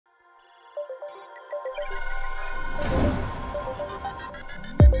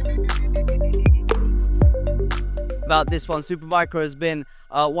About this one, Supermicro has been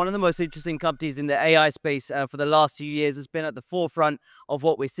one of the most interesting companies in the AI space for the last few years. It's been at the forefront of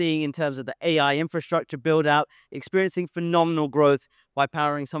what we're seeing in terms of the AI infrastructure build out, experiencing phenomenal growth by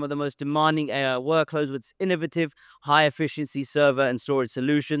powering some of the most demanding AI workloads with innovative, high efficiency server and storage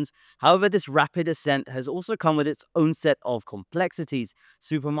solutions. However, this rapid ascent has also come with its own set of complexities.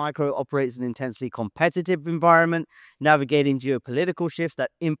 Supermicro operates in an intensely competitive environment, navigating geopolitical shifts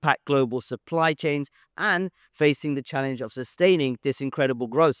that impact global supply chains and facing the challenge of sustaining this incredible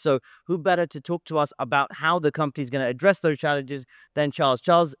growth. So who better to talk to us about how the company is going to address those challenges than Charles?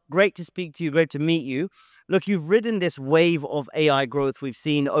 Charles, great to speak to you, great to meet you. Look, you've ridden this wave of AI growth we've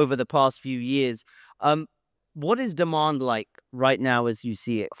seen over the past few years. What is demand like right now as you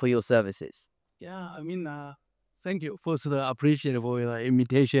see it for your services? Yeah, thank you. First, appreciate for your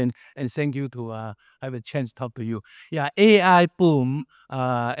invitation, and thank you to have a chance to talk to you. Yeah, AI boom,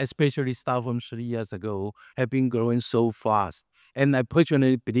 especially start from 3 years ago, have been growing so fast. And I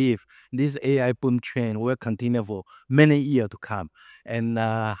personally believe this AI boom trend will continue for many years to come. And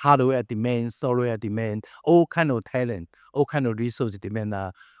hardware demand, software demand, all kind of talent, all kind of resource demand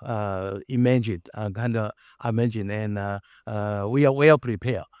imagined, and we are well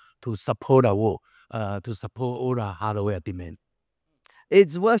prepared to support our work, to support all the hardware demand.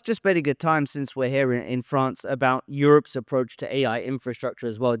 It's worth just spending a time since we're here in France about Europe's approach to AI infrastructure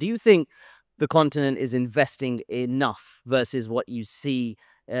as well. Do you think the continent is investing enough versus what you see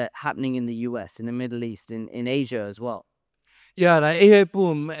happening in the US, in the Middle East, in Asia as well? Yeah, the AI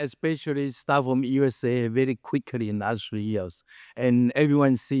boom, especially start from USA very quickly in the last 3 years. And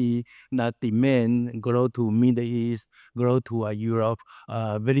everyone see that demand grow to Middle East, grow to Europe,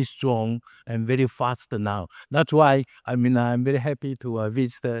 very strong and very fast now. That's why, I'm very happy to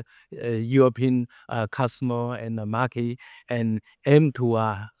visit the European customer and the market and aim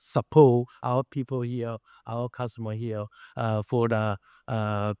to support our people here, our customer here for the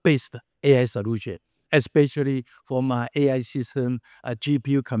best AI solution, especially for my AI system,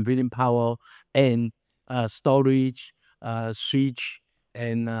 GPU computing power, and storage, switch,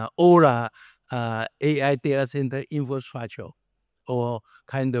 and all the AI data center infrastructure, or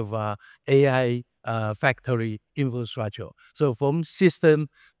kind of AI factory infrastructure. So from system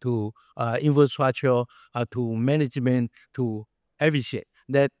to infrastructure to management to everything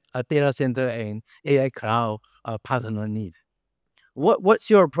that a data center and AI cloud partner need. What's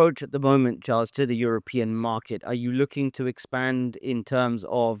your approach at the moment, Charles, to the European market? Are you looking to expand in terms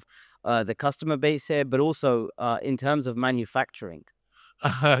of the customer base here, but also in terms of manufacturing?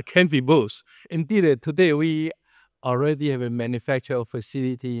 Can be both. Indeed, today we already have a manufacturing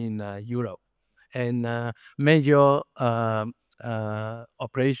facility in Europe, and major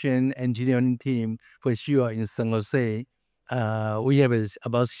operation engineering team for sure in San Jose. We have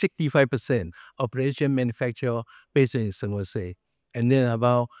about 65% operation manufacture based in San Jose, and then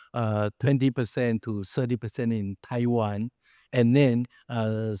about 20% to 30% in Taiwan, and then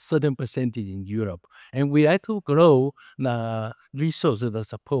certain percentage in Europe. And we like to grow the resources, the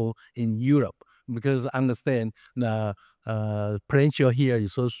support in Europe, because understand the potential here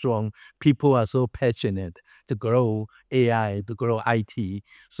is so strong. People are so passionate to grow AI, to grow IT.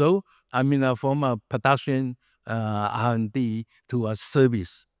 So, from a production, R&D to a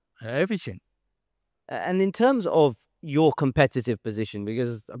service, everything. And in terms of your competitive position,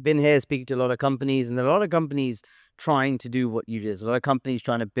 because I've been here speaking to a lot of companies, and a lot of companies trying to do what you did. A lot of companies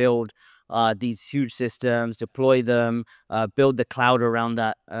trying to build these huge systems, deploy them, build the cloud around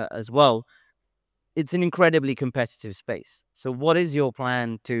that as well. It's an incredibly competitive space. So what is your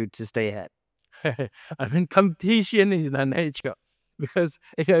plan to stay ahead? Competition is the nature, because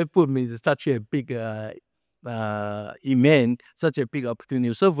AI boom is such a big event, such a big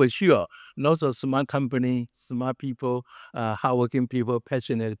opportunity. So for sure, lots of smart company, smart people, hardworking people,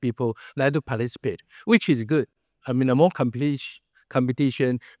 passionate people like to participate, which is good. The more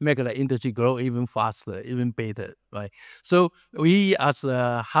competition make the industry grow even faster, even better, right? So we as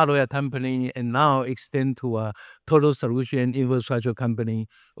a hardware company and now extend to a total solution infrastructure company,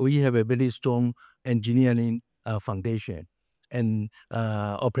 we have a very strong engineering foundation and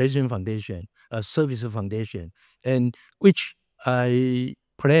operation foundation, service foundation, and which I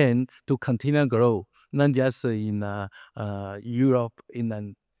plan to continue grow, not just in Europe in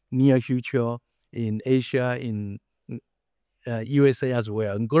the near future, in Asia, in USA as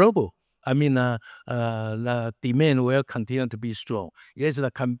well, and global. The demand will continue to be strong. Yes,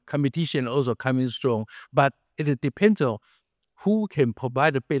 the competition also coming strong, but it depends on who can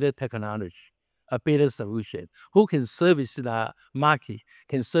provide a better technology, a better solution, who can service the market,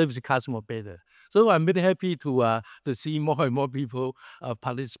 can service the customer better. So I'm very happy to see more and more people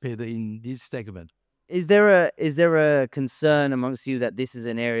participate in this segment. Is there a concern amongst you that this is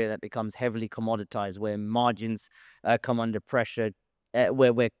an area that becomes heavily commoditized, where margins come under pressure,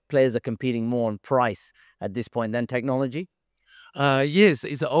 where players are competing more on price at this point than technology? Yes,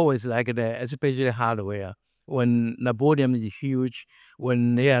 it's always like that, especially hardware. When the volume is huge,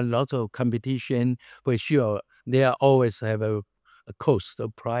 when there are lots of competition, for sure, they always have a cost, a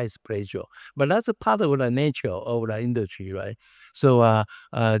price pressure. But that's a part of the nature of the industry, right? So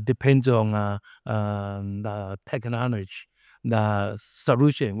depends on the technology, the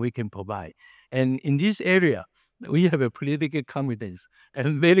solution we can provide. And in this area, we have a pretty good confidence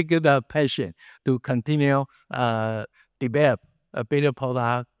and very good passion to continue develop a better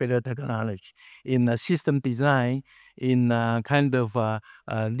product, better technology in system design, in kind of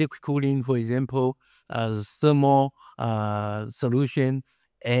liquid cooling, for example, thermal solution,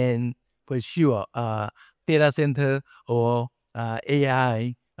 and for sure data center or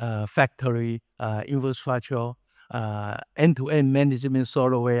AI factory infrastructure, end-to-end management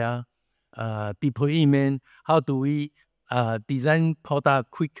software, deployment. How do we design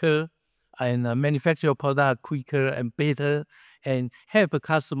product quicker and manufacture product quicker and better, and help a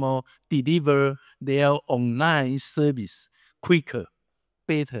customer deliver their online service quicker,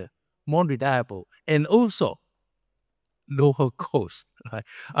 better, more reliable, and also lower cost. Right?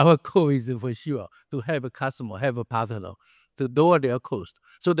 Our goal is for sure to have a customer, have a partner to lower their cost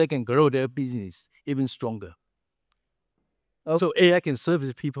so they can grow their business even stronger. So AI can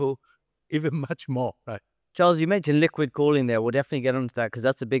service people even much more, right? Charles, you mentioned liquid cooling there. We'll definitely get onto that because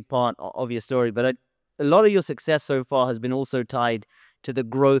that's a big part of your story. But a lot of your success so far has been also tied to the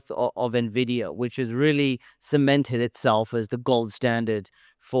growth of Nvidia, which has really cemented itself as the gold standard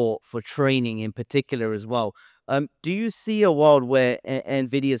for training in particular as well. Do you see a world where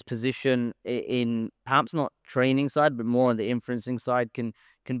Nvidia's position in perhaps not training side, but more on the inferencing side can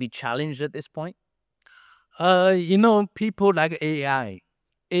be challenged at this point? People like AI.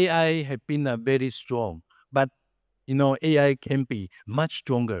 AI have been very strong, but AI can be much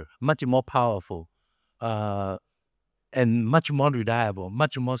stronger, much more powerful, and much more reliable,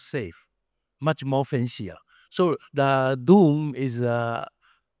 much more safe, much more fancier. So the doom is, I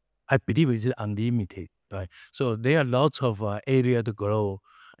believe, is unlimited, right? So there are lots of area to grow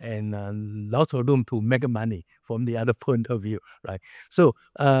and lots of room to make money from the other point of view, right? So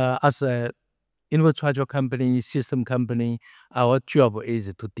as a infrastructure company, system company, our job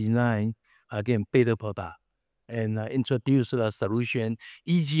is to design, again, better product and introduce the solution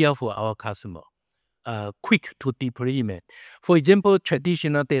easier for our customer, quick to deployment. For example,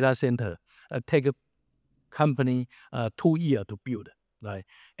 traditional data center take a company 2 years to build, right?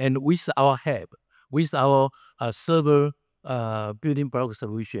 And with our help, with our server building block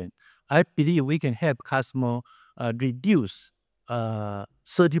solution, I believe we can help customer reduce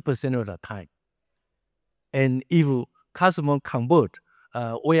 30% of the time. And if customer convert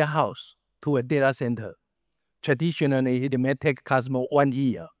a warehouse to a data center, traditionally it may take customer 1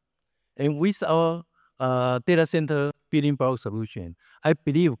 year. And with our data center building block solution, I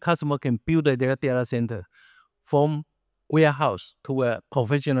believe customer can build their data center from warehouse to a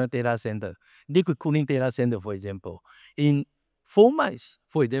professional data center, liquid cooling data center, for example, in 4 months,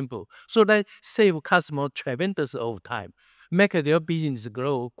 for example. So that save customer tremendous of time, make their business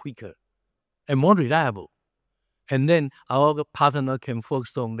grow quicker and more reliable. And then our partner can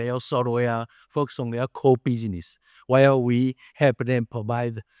focus on their software, focus on their core business, while we help them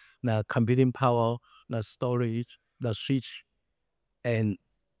provide the computing power, the storage, the switch, and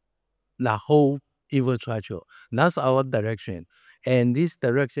the whole infrastructure. That's our direction. And this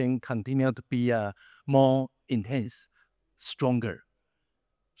direction continue to be more intense, stronger.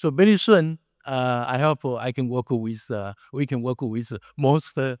 So very soon, I hope I can work with, we can work with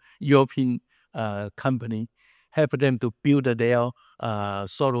most European company, help them to build their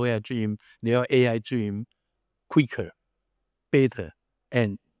software dream, their AI dream quicker, better,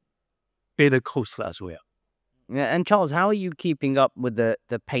 and better cost as well. Yeah, and Charles, how are you keeping up with the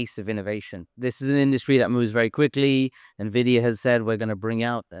pace of innovation? This is an industry that moves very quickly. Nvidia has said we're going to bring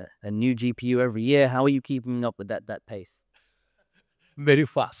out a new GPU every year. How are you keeping up with that pace? Very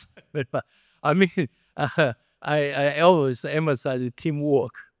fast. Very fast. I mean, I always emphasize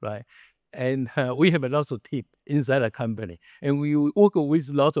teamwork, right? And we have a lot of team inside the company, and we work with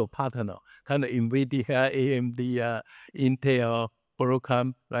lots of partners, kind of Nvidia, AMD, Intel,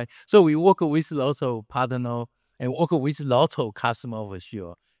 Broadcom, right? So we work with lots of partners and work with lots of customers for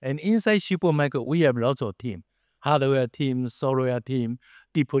sure. And inside Supermicro, we have lots of team, hardware team, software team,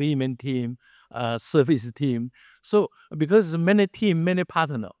 deployment team, service team. So because many team, many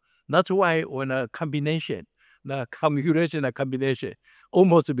partners, That's why when a combination, the computational combination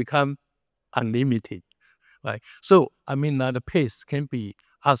almost become unlimited, right? So, I mean, the pace can be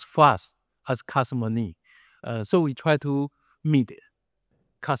as fast as customer need. So we try to meet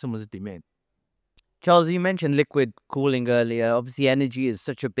customers' demand. Charles, you mentioned liquid cooling earlier. Obviously, energy is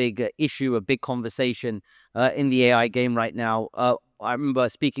such a big issue, a big conversation in the AI game right now. I remember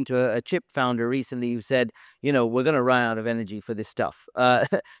speaking to a chip founder recently who said, we're going to run out of energy for this stuff.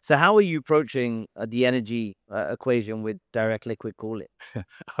 So how are you approaching the energy equation with direct liquid cooling?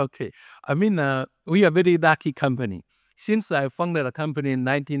 Okay. I mean, we are a very lucky company. Since I founded a company in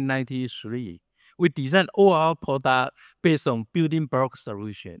 1993, we designed all our product based on building block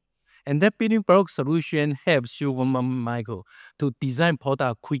solution. And that building block solution helps Supermicro to design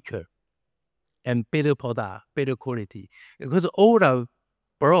product quicker and better product, better quality. Because all the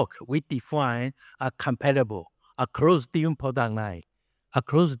block we define are compatible across different product line,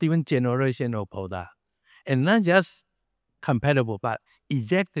 across different generation of product. And not just compatible, but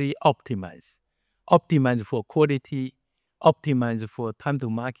exactly optimized. Optimized for quality, optimized for time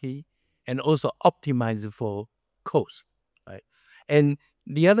to market, and also optimized for cost. Right? And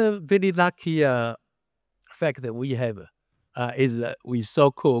the other very lucky fact that we have is that we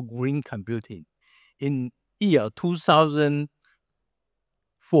so-called green computing. In year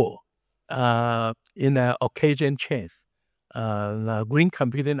 2004, in an occasion chance, the green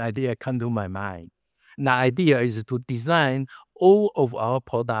computing idea come to my mind. The idea is to design all of our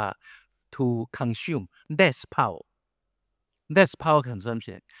product to consume less power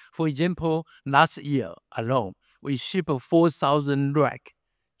consumption. For example, last year alone, we shipped 4,000 rack,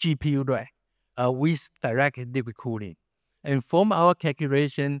 GPU rack, with direct liquid cooling. And from our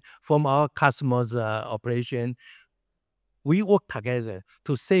calculation, from our customers' operation, we work together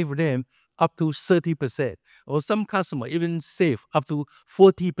to save them up to 30%, or some customer even save up to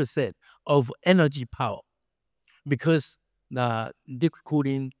 40% of energy power, because the liquid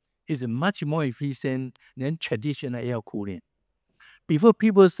cooling is much more efficient than traditional air cooling. Before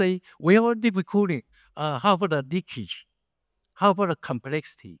people say, well, liquid cooling, how about the leakage? How about the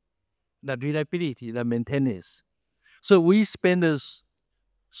complexity, the reliability, the maintenance? So we spend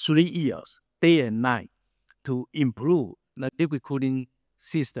 3 years, day and night, to improve the liquid cooling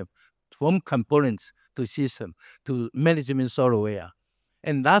system, from components to system to management software.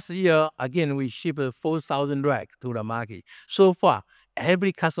 And last year, again, we shipped 4,000 rack to the market. So far,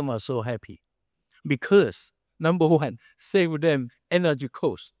 every customer is so happy because, number one, save them energy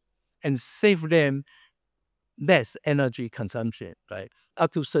cost and save them less energy consumption, right?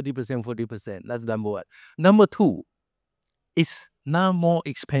 Up to 30%, 40%. That's number one. Number two, it's not more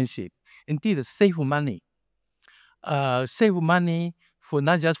expensive. Indeed, save money. Save money for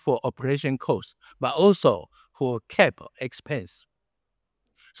not just for operation costs, but also for capital expense.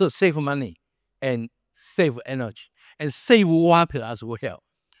 So save money and save energy and save water as well,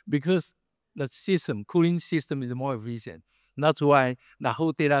 because the system, cooling system is more efficient. That's why the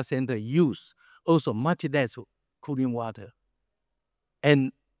whole data center use also much less cooling water.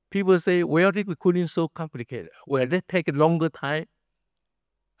 And people say, well, liquid cooling is so complicated. Well, that take a longer time.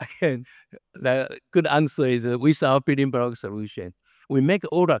 Again, the good answer is with our building block solution, we make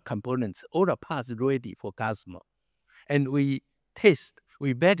all the components, all the parts ready for customer. And we test,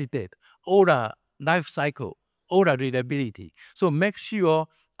 we validate all the life cycle, all the reliability. So make sure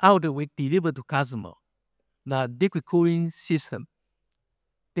after we deliver to customer, the liquid cooling system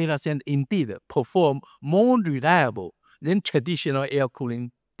data center indeed perform more reliable than traditional air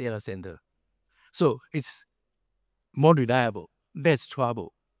cooling data center. So it's more reliable, less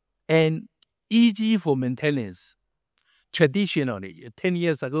trouble, and easy for maintenance. Traditionally, 10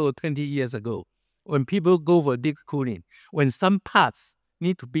 years ago, 20 years ago, when people go for liquid cooling, when some parts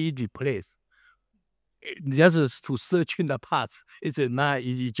need to be replaced, just to search in the parts, it's a not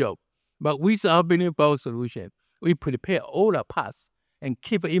easy job. But with our building block solution, we prepare all the parts and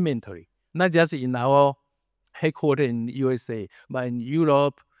keep inventory, not just in our headquarters in USA, but in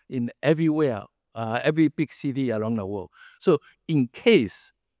Europe, in everywhere, every big city around the world. So in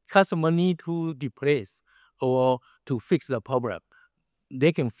case customer need to replace or to fix the problem,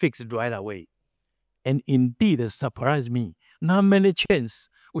 they can fix it right away. And indeed, it surprised me. Not many chance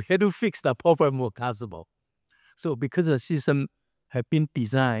we had to fix the problem for customer. So because the system have been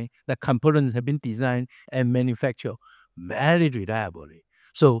designed, the components have been designed and manufactured very reliably.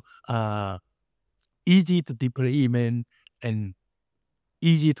 So easy to deployment and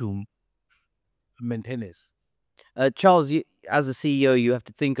easy to maintenance. Charles, as a CEO, you have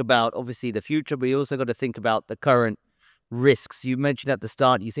to think about obviously the future, but you also got to think about the current risks. You mentioned at the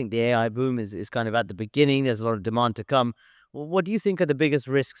start you think the AI boom is kind of at the beginning. There's a lot of demand to come. Well, what do you think are the biggest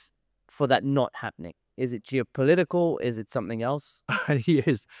risks for that not happening? Is it geopolitical? Is it something else?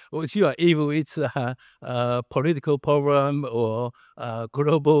 Yes, well, sure. If it's a political problem or a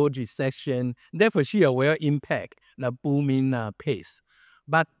global recession, that for sure will impact the booming pace.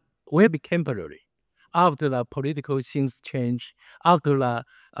 But will be temporary. After the political things change, after the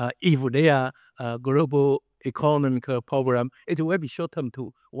if there are global economic problem, it will be short term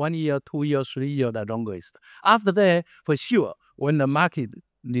to 1 year, 2 years, 3 years, the longest. After that, for sure, when the market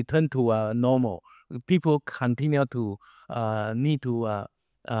return to normal, people continue to need to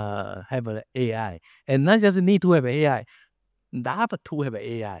have an AI, and not just need to have AI, have to have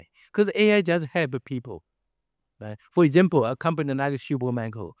AI, because AI just help people. Right? For example, a company like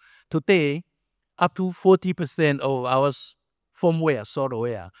Supermicro, today, up to 40% of our firmware,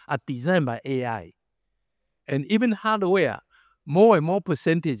 software are designed by AI. And even hardware, more and more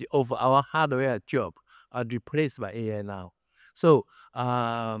percentage of our hardware job are replaced by AI now. So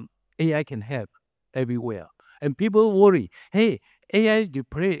AI can help everywhere. And people worry, hey, AI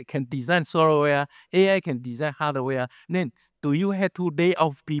can design software, AI can design hardware, then do you have to lay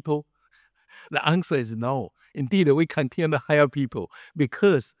off people? The answer is no. Indeed, we continue to hire people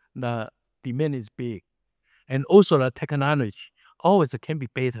because the demand is big. And also the technology always can be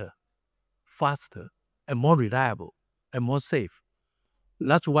better, faster, and more reliable, and more safe.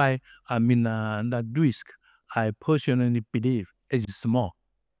 That's why, the risk, I personally believe, is small.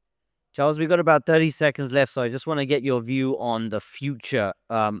 Charles, we've got about 30 seconds left, so I just want to get your view on the future.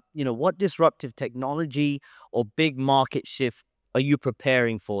 What disruptive technology or big market shift are you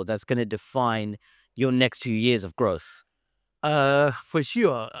preparing for that's going to define your next few years of growth? For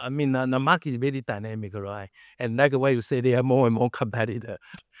sure. The market is very dynamic, right? And like what you say, there are more and more competitors.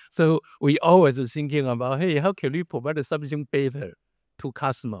 So we always thinking about, hey, how can we provide something better to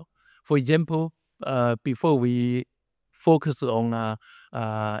customer? For example, before we focus on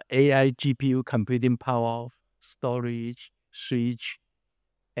AI GPU computing power, storage, switch,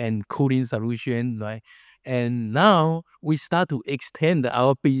 and cooling solution, right? And now we start to extend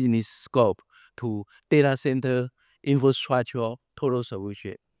our business scope to data center infrastructure total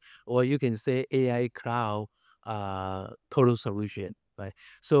solution, or you can say AI cloud total solution, right?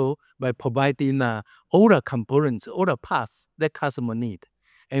 So by providing all the components, all the parts that customer need,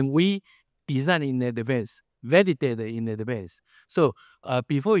 and we design in advance, validate in advance. So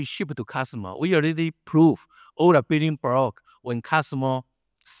before we ship to customer, we already prove all the building block when customer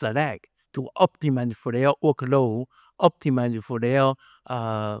select to optimize for their workload, optimize for their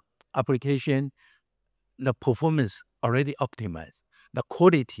application. The performance already optimized, the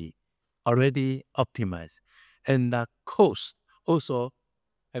quality already optimized, and the cost also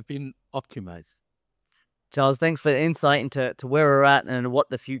have been optimized. Charles, thanks for the insight into where we're at and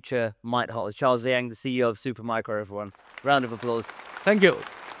what the future might hold. Charles Liang, the CEO of Supermicro, everyone. Round of applause. Thank you.